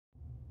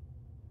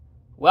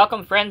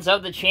Welcome, friends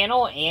of the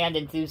channel and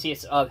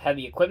enthusiasts of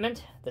heavy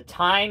equipment. The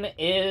time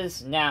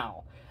is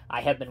now.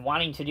 I have been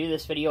wanting to do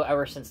this video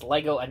ever since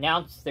LEGO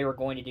announced they were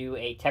going to do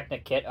a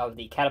Technic kit of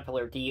the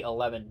Caterpillar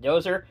D11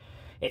 Dozer.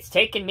 It's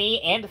taken me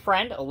and a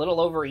friend a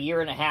little over a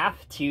year and a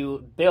half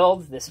to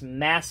build this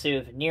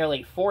massive,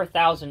 nearly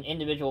 4,000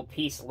 individual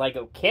piece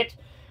LEGO kit,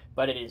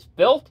 but it is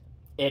built,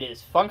 it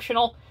is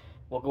functional.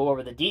 We'll go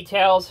over the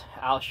details.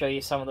 I'll show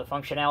you some of the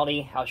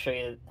functionality. I'll show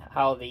you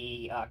how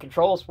the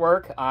controls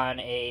work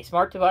on a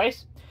smart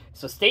device.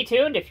 So stay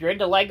tuned. If you're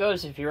into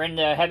Legos, if you're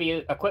into heavy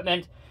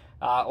equipment,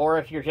 or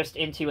if you're just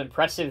into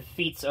impressive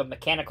feats of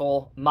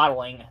mechanical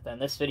modeling, then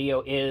this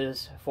video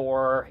is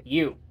for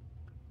you.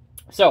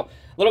 So, a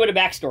little bit of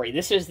backstory.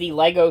 This is the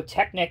LEGO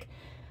Technic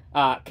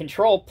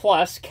Control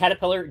Plus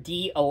Caterpillar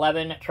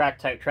D11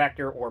 track-type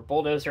tractor or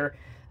bulldozer.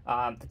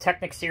 The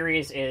Technic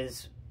series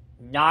is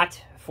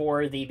not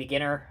for the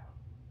beginner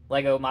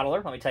LEGO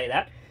modeler, let me tell you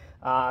that.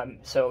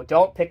 So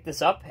don't pick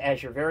this up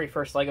as your very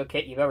first LEGO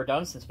kit you've ever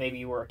done since maybe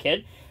you were a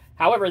kid.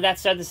 However, that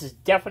said, this is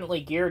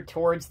definitely geared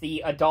towards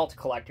the adult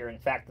collector. In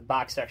fact, the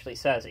box actually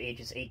says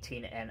ages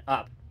 18 and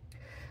up.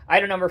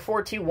 Item number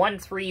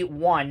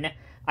 42131.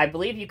 I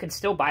believe you can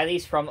still buy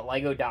these from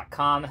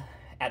lego.com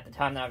at the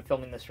time that I'm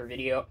filming this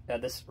review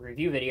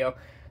video.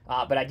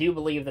 But I do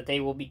believe that they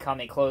will become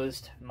a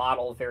closed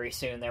model very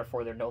soon,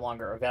 therefore they're no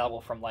longer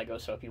available from LEGO.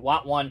 So if you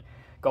want one,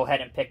 go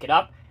ahead and pick it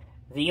up.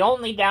 The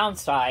only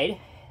downside,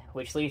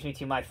 which leads me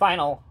to my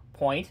final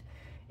point,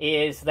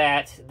 is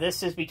that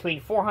this is between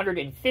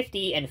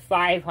 $450 and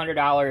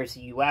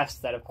 $500 US.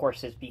 That, of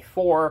course, is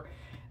before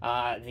the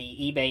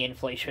eBay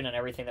inflation and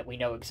everything that we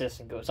know exists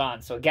and goes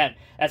on. So again,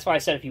 that's why I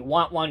said if you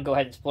want one, go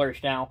ahead and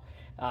splurge now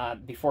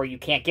before you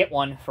can't get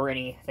one for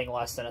anything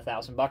less than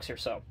 $1,000 or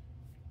so.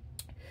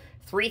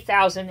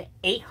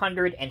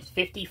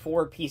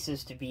 3,854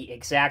 pieces to be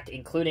exact,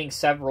 including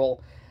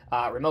several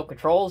remote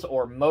controls,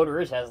 or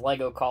motors as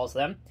LEGO calls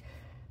them.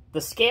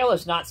 The scale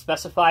is not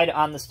specified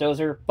on this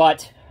dozer,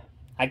 but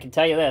I can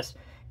tell you this,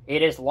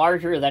 it is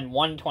larger than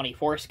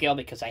 1/24 scale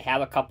because I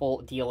have a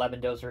couple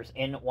D11 dozers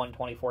in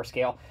 1/24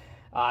 scale.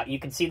 You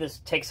can see this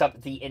takes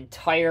up the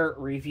entire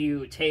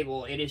review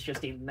table. It is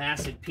just a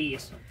massive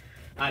piece.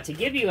 To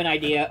give you an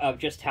idea of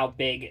just how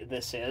big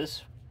this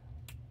is,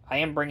 I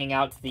am bringing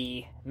out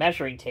the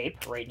measuring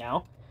tape right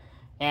now,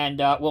 and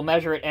we'll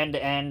measure it end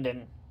to end,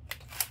 and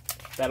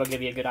that'll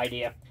give you a good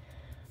idea.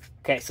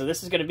 Okay, so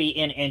this is going to be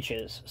in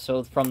inches.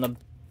 So from the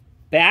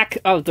back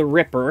of the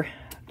ripper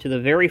to the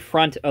very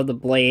front of the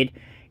blade,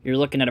 you're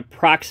looking at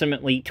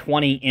approximately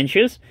 20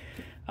 inches.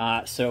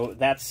 So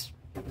that's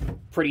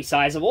pretty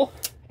sizable,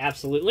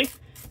 absolutely.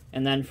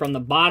 And then from the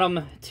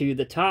bottom to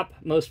the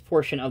topmost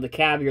portion of the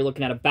cab, you're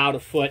looking at about a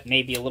foot,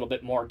 maybe a little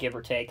bit more, give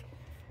or take.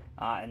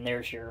 And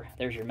there's your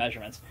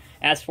measurements.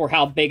 As for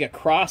how big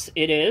across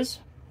it is,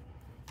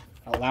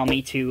 allow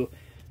me to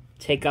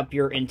take up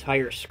your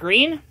entire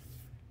screen.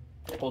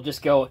 We'll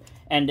just go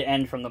end to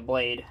end from the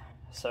blade.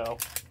 So,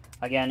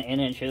 again, in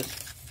inches.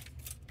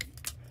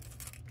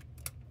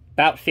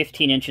 About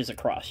 15 inches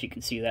across. You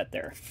can see that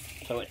there.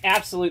 So, an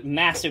absolute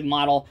massive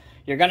model.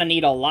 You're going to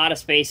need a lot of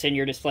space in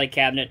your display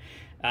cabinet.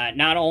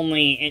 Not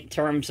only in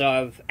terms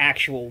of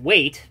actual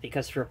weight,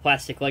 because for a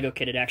plastic LEGO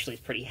kit it actually is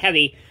pretty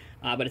heavy,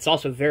 but it's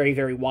also very,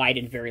 very wide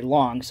and very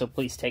long, so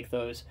please take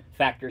those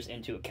factors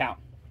into account.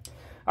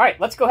 All right,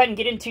 let's go ahead and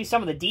get into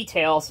some of the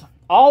details.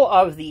 All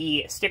of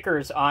the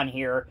stickers on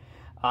here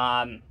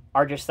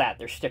are just that.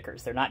 They're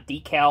stickers. They're not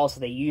decals.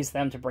 They use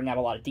them to bring out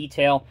a lot of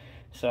detail.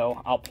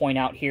 So I'll point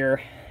out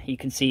here, you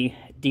can see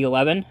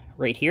D11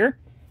 right here.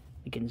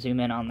 You can zoom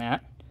in on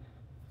that.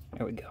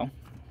 There we go.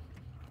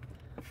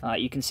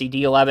 You can see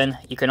D11.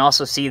 You can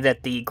also see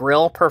that the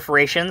grill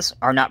perforations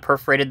are not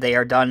perforated. They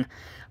are done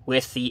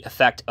with the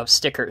effect of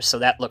stickers, so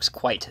that looks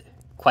quite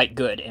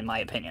good in my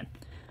opinion.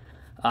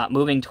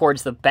 Moving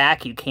towards the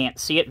back, you can't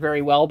see it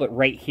very well, but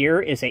right here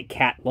is a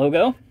cat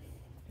logo.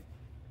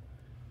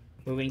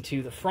 Moving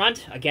to the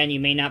front, again, you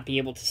may not be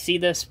able to see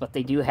this, but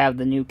they do have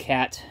the new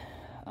cat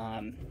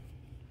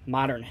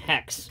Modern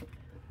Hex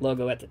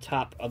logo at the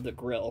top of the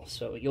grill,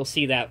 so you'll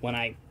see that when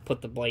I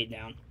put the blade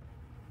down.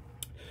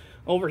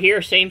 Over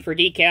here, same for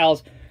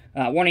decals.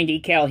 Warning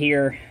decal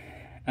here,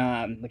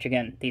 which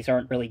again, these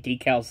aren't really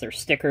decals, they're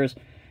stickers.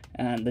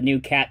 The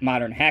new cat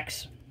Modern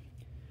Hex.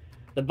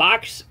 The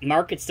box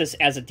markets this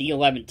as a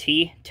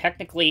D11T.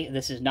 Technically,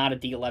 this is not a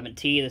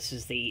D11T. This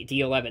is the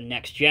D11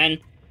 Next Gen.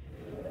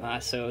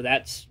 So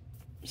that's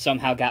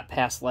somehow got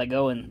past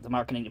LEGO in the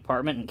marketing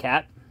department and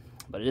cat.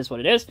 But it is what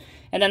it is.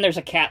 And then there's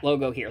a cat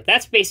logo here.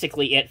 That's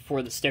basically it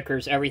for the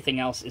stickers. Everything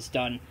else is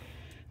done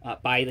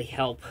by the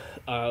help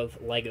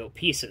of LEGO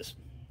pieces.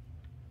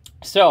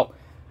 So,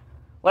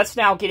 let's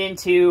now get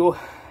into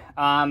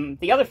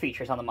the other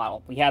features on the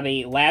model. We have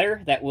a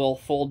ladder that will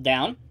fold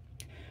down.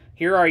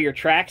 Here are your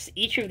tracks.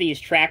 Each of these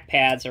track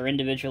pads are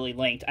individually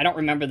linked. I don't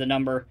remember the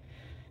number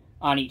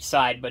on each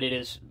side, but it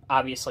is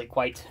obviously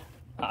quite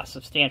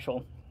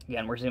substantial.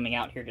 Again, we're zooming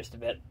out here just a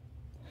bit.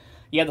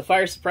 You have the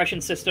fire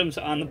suppression systems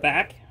on the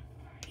back,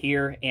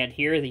 here and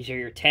here. These are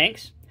your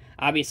tanks.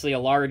 Obviously a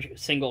large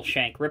single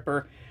shank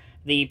ripper.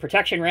 The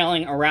protection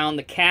railing around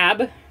the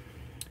cab,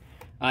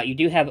 you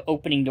do have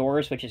opening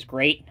doors, which is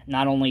great,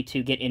 not only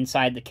to get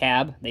inside the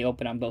cab, they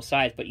open on both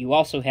sides, but you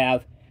also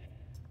have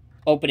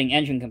opening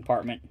engine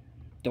compartment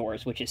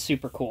doors, which is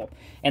super cool.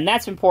 And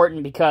that's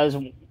important because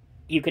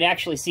you can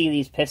actually see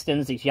these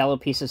pistons, these yellow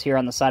pieces here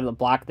on the side of the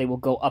block. They will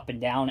go up and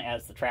down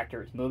as the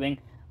tractor is moving.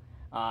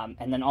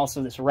 And then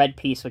also this red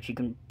piece, which you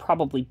can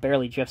probably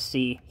barely just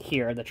see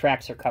here. The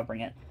tracks are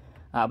covering it.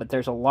 But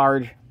there's a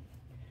large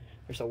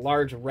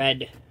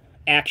red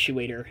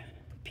actuator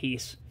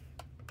piece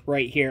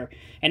right here.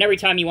 And every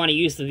time you want to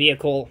use the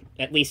vehicle,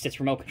 at least its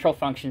remote control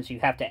functions, you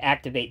have to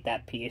activate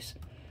that piece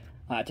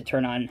to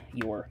turn on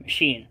your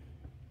machine.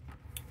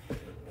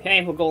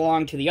 Okay, we'll go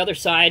along to the other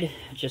side,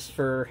 just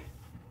for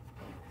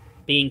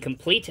being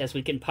complete as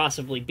we can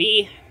possibly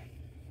be.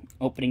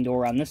 Opening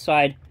door on this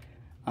side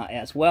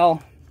as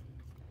well.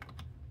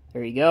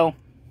 There you go.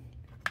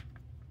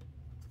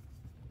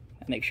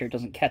 Make sure it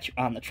doesn't catch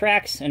on the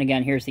tracks. And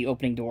again, here's the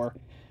opening door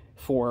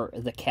for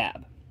the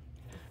cab.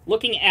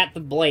 Looking at the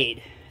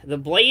blade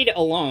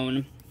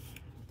alone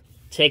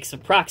takes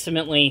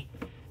approximately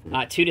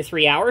 2 to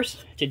 3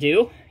 hours to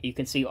do. You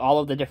can see all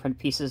of the different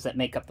pieces that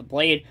make up the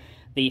blade.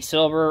 The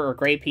silver or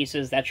gray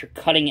pieces, that's your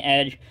cutting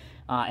edge.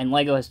 And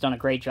LEGO has done a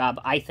great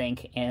job, I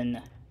think,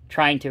 in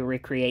trying to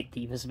recreate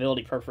the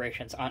visibility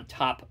perforations on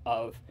top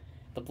of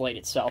the blade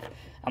itself.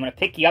 I'm going to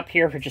pick you up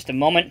here for just a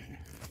moment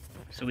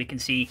so we can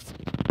see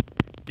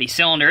the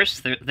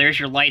cylinders. There's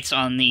your lights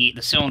on the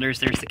cylinders.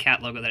 There's the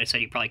cat logo that I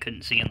said you probably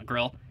couldn't see in the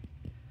grill.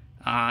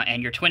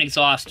 And your twin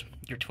exhaust,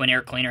 your twin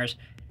air cleaners,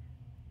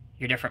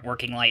 your different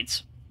working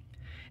lights.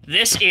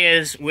 This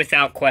is,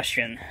 without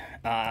question,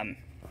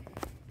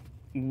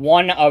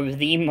 one of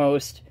the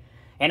most,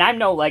 and I'm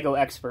no LEGO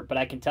expert, but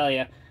I can tell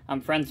you,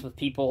 I'm friends with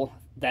people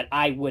that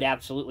I would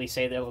absolutely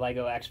say they're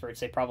LEGO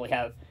experts. They probably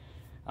have,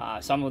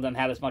 some of them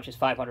have as much as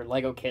 500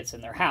 LEGO kits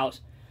in their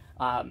house.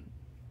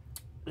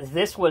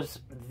 This was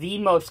the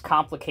most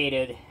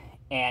complicated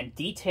and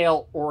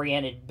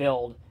detail-oriented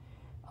build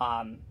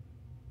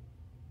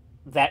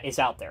that is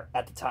out there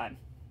at the time.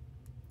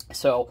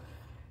 So,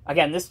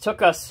 again, this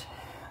took us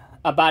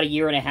about 1.5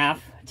 years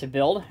to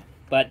build,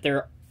 but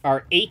there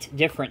are 8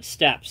 different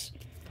steps.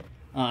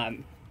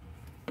 And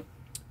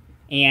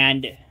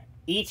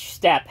each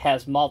step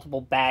has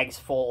multiple bags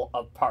full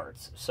of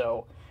parts.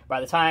 So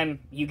by the time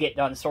you get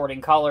done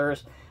sorting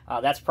colors,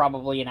 that's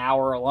probably an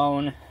hour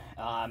alone.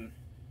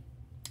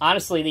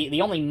 Honestly,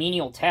 the only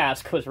menial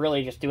task was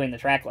really just doing the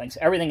track links.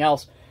 Everything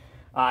else,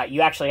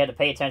 you actually had to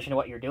pay attention to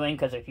what you're doing,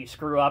 because if you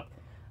screw up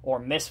or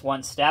miss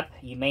one step,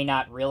 you may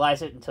not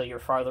realize it until you're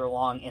farther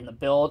along in the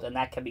build, and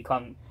that can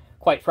become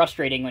quite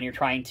frustrating when you're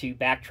trying to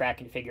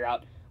backtrack and figure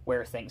out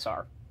where things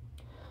are.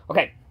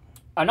 Okay,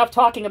 enough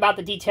talking about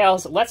the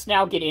details. Let's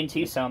now get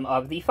into some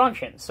of the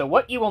functions. So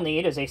what you will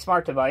need is a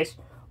smart device,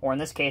 or in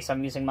this case,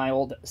 I'm using my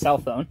old cell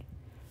phone.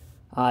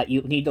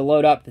 You need to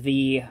load up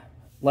the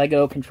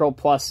LEGO Control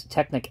Plus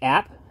Technic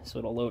app, so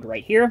it'll load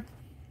right here.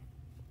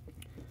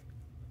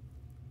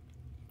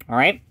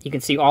 Alright, you can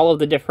see all of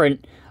the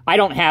different, I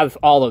don't have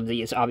all of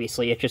these,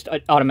 obviously, it just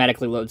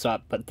automatically loads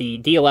up, but the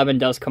D11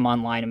 does come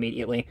online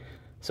immediately.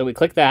 So we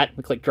click that,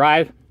 we click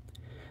Drive.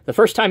 The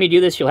first time you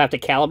do this, you'll have to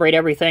calibrate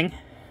everything.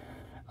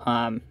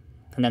 And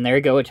then there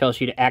you go, it tells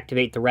you to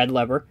activate the red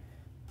lever.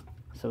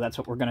 So that's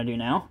what we're going to do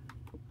now.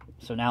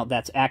 So now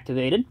that's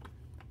activated.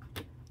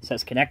 It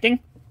says connecting.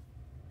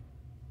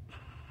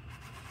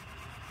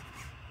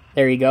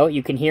 There you go.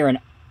 You can hear an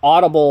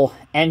audible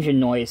engine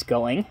noise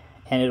going,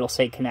 and it'll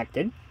say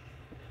connected.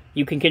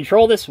 You can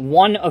control this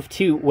one of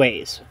 2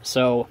 ways.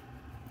 So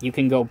you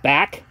can go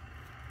back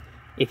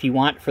if you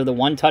want for the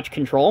one-touch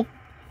control,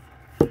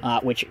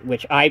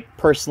 which I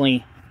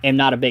personally am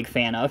not a big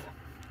fan of.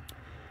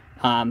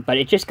 But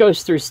it just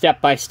goes through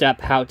step-by-step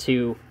how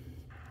to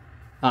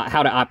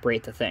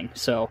operate the thing.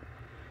 So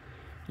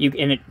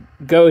and it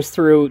goes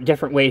through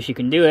different ways you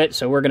can do it.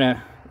 So we're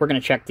gonna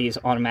check these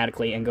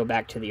automatically and go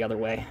back to the other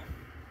way.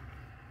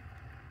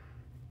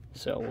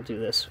 So we'll do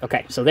this.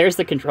 Okay, so there's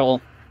the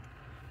control.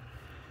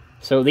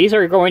 So these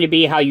are going to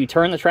be how you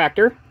turn the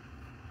tractor.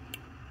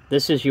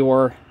 This is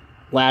your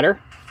ladder.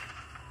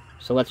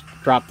 So let's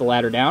drop the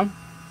ladder down.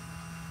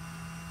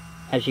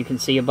 As you can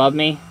see above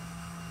me,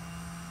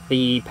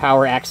 the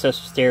power access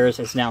stairs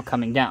is now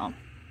coming down.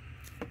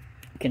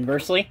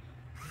 Conversely,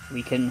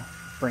 we can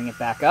bring it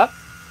back up.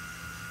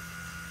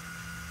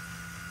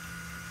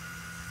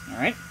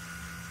 Alright.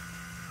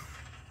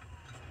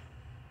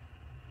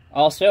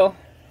 Also,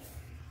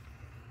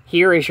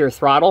 here is your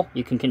throttle.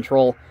 You can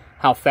control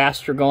how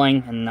fast you're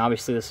going, and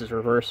obviously this is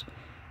reverse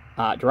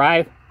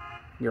drive.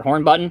 Your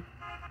horn button.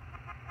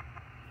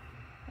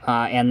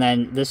 And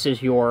then this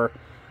is your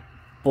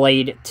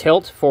blade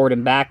tilt, forward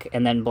and back,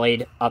 and then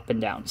blade up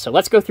and down. So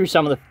let's go through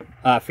some of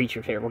the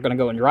features here. We're going to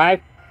go in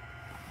drive,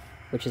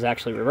 which is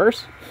actually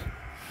reverse.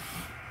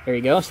 There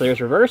you go. So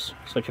there's reverse.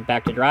 Switch it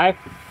back to drive.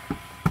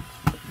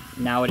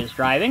 Now it is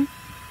driving.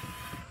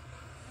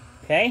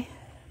 Okay.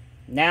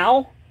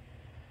 Now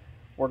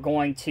we're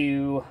going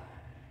to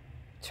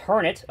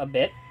turn it a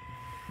bit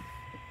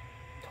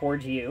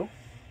towards you.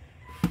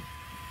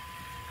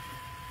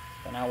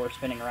 So now we're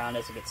spinning around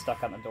as it gets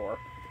stuck on the door,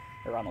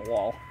 or on the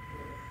wall.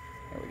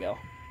 There we go.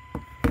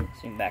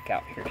 Zoom back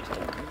out here just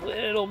a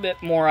little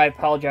bit more. I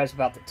apologize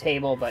about the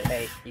table, but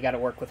hey, you got to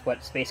work with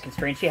what space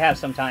constraints you have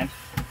sometimes.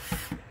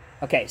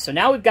 Okay, so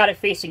now we've got it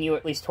facing you,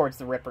 at least towards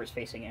the Ripper is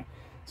facing you.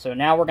 So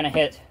now we're going to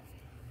hit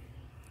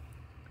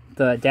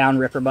the down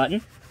Ripper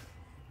button.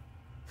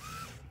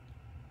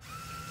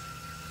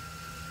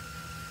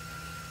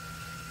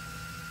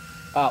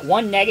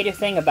 One negative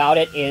thing about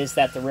it is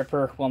that the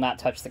Ripper will not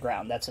touch the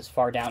ground. That's as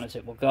far down as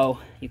it will go.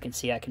 You can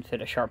see I can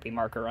fit a Sharpie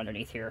marker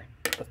underneath here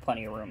with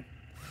plenty of room.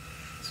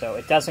 So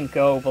it doesn't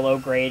go below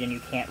grade and you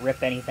can't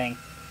rip anything,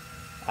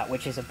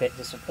 which is a bit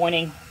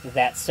disappointing.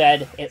 That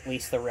said, at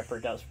least the Ripper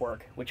does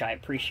work, which I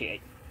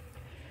appreciate.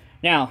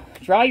 Now,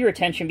 draw your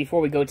attention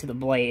before we go to the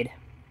blade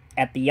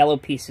at the yellow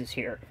pieces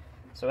here.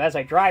 So as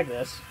I drive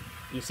this,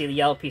 you see the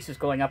yellow pieces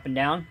going up and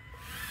down?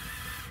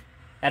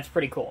 That's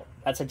pretty cool.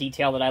 That's a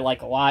detail that I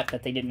like a lot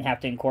that they didn't have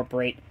to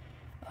incorporate,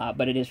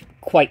 but it is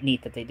quite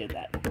neat that they did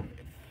that.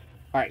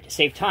 All right, to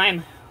save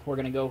time, we're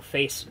going to go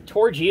face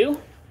towards you.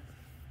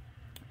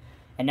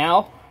 And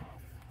now,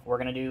 we're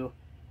going to do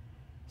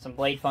some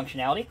blade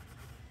functionality.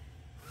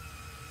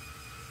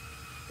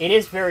 It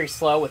is very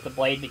slow with the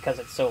blade because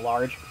it's so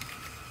large,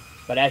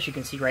 but as you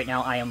can see right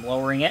now, I am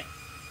lowering it.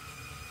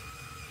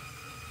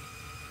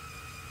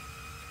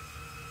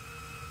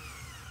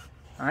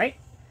 All right,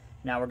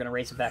 now we're going to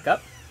raise it back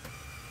up.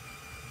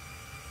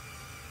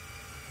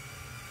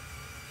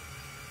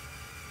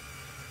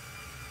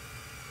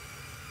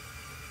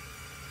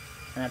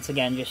 And that's,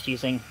 again, just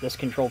using this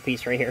control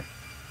piece right here.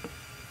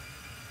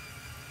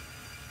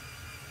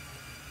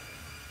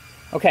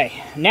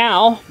 Okay,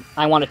 now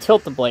I want to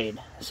tilt the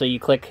blade. So you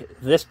click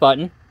this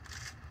button, and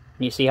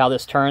you see how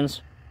this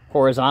turns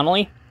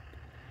horizontally.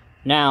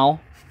 Now,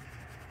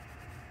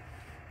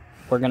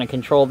 we're going to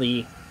control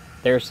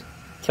there's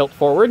tilt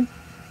forward.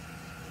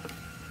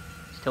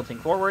 It's tilting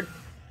forward.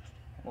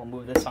 We'll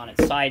move this on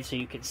its side so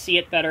you can see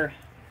it better.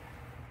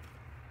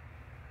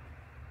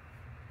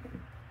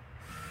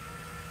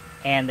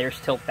 And there's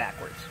tilt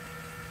backwards.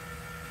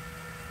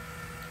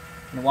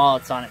 And while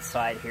it's on its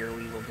side here,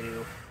 we will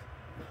do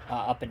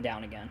up and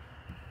down again.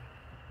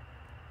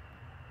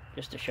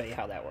 Just to show you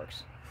how that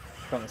works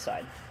from the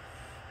side.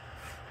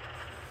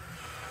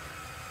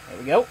 There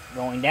we go,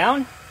 going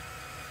down.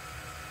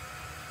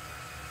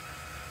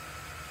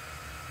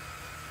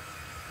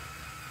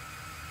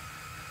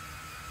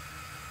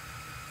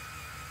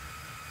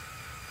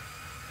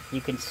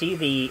 You can see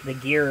the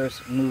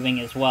gears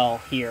moving as well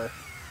here.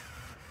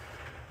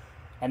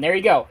 And there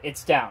you go,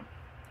 it's down.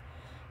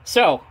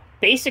 So,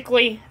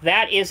 basically,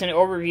 that is an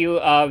overview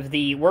of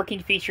the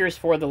working features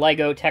for the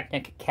LEGO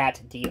Technic Cat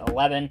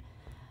D11.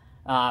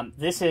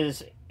 This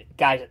is,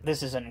 guys,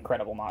 this is an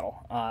incredible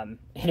model.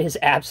 It is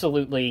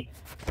absolutely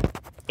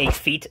a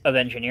feat of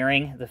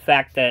engineering. The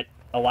fact that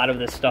a lot of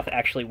this stuff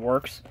actually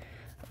works,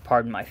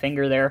 pardon my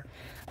finger there,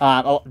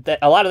 a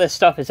lot of this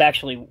stuff is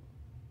actually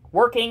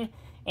working,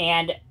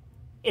 and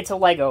it's a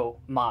LEGO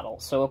model.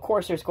 So, of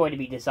course, there's going to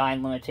be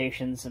design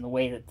limitations in the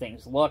way that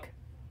things look.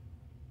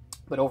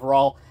 But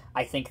overall,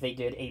 I think they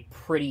did a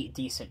pretty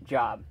decent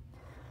job.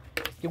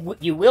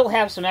 You will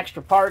have some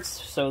extra parts,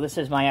 so this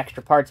is my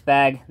extra parts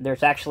bag.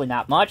 There's actually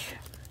not much,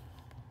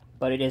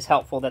 but it is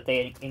helpful that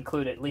they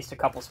include at least a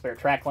couple spare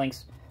track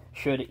links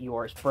should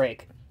yours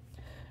break.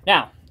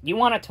 Now, you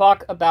want to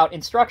talk about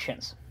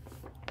instructions.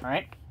 All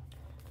right,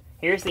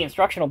 here's the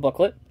instructional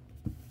booklet.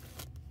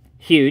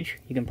 Huge.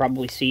 You can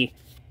probably see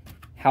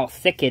how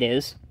thick it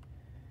is.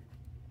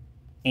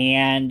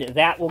 And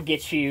that will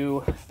get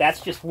you,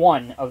 that's just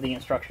one of the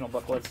instructional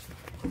booklets.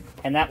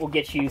 And that will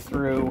get you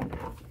through,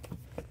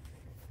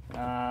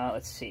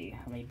 let's see,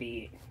 let me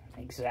be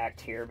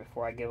exact here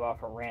before I give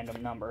off a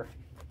random number.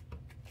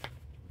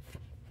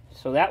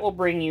 So that will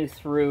bring you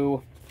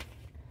through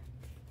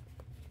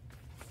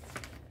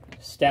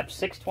step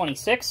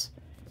 626.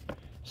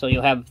 So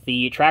you'll have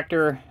the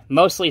tractor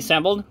mostly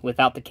assembled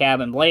without the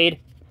cab and blade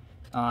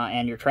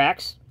and your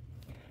tracks.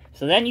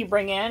 So then you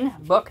bring in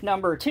book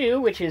number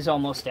 2, which is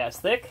almost as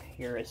thick.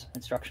 Here is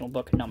instructional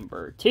book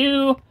number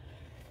 2.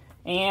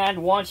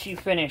 And once you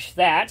finish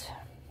that,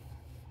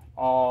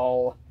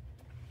 all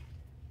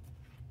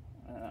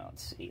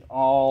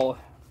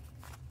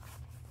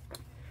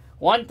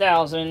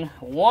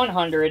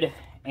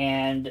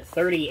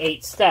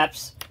 1,138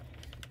 steps,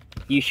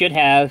 you should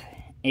have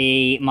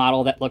a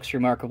model that looks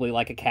remarkably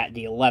like a Cat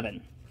D11.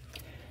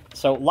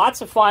 So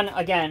lots of fun.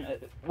 Again,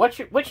 what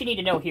you need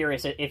to know here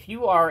is that if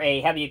you are a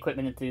heavy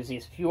equipment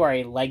enthusiast, if you are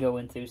a LEGO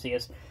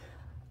enthusiast,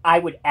 I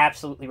would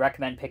absolutely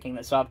recommend picking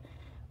this up.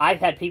 I've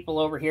had people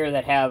over here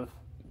that have,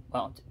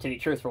 well, to be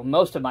truthful,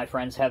 most of my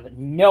friends have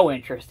no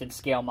interest in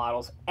scale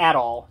models at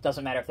all.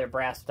 Doesn't matter if they're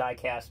brass,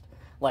 die-cast,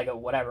 LEGO,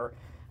 whatever.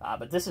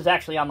 But this is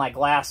actually on my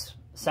glass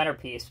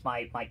centerpiece,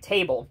 my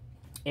table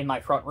in my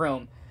front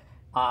room.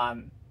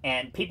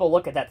 And people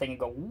look at that thing and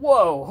go,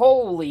 whoa,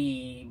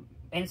 holy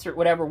insert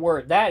whatever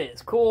word. That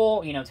is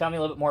cool. You know, tell me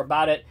a little bit more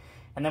about it.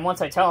 And then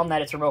once I tell them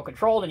that it's remote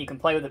controlled and you can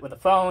play with it with a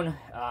phone,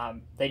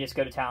 they just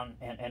go to town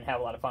and have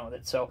a lot of fun with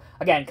it. So,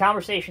 again,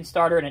 conversation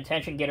starter and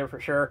attention getter for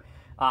sure,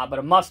 but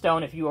a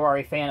must-own if you are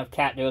a fan of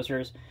cat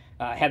dozers,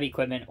 heavy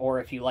equipment,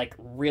 or if you like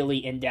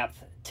really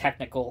in-depth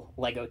technical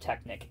LEGO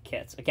Technic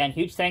kits. Again,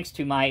 huge thanks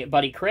to my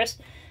buddy Chris,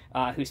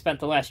 who spent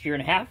the last year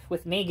and a half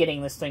with me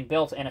getting this thing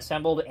built and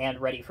assembled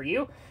and ready for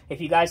you. If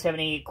you guys have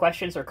any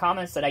questions or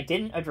comments that I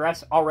didn't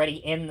address already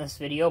in this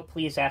video,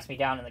 please ask me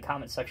down in the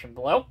comment section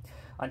below.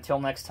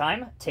 Until next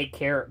time, take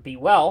care, be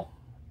well.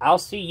 I'll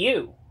see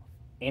you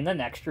in the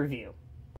next review.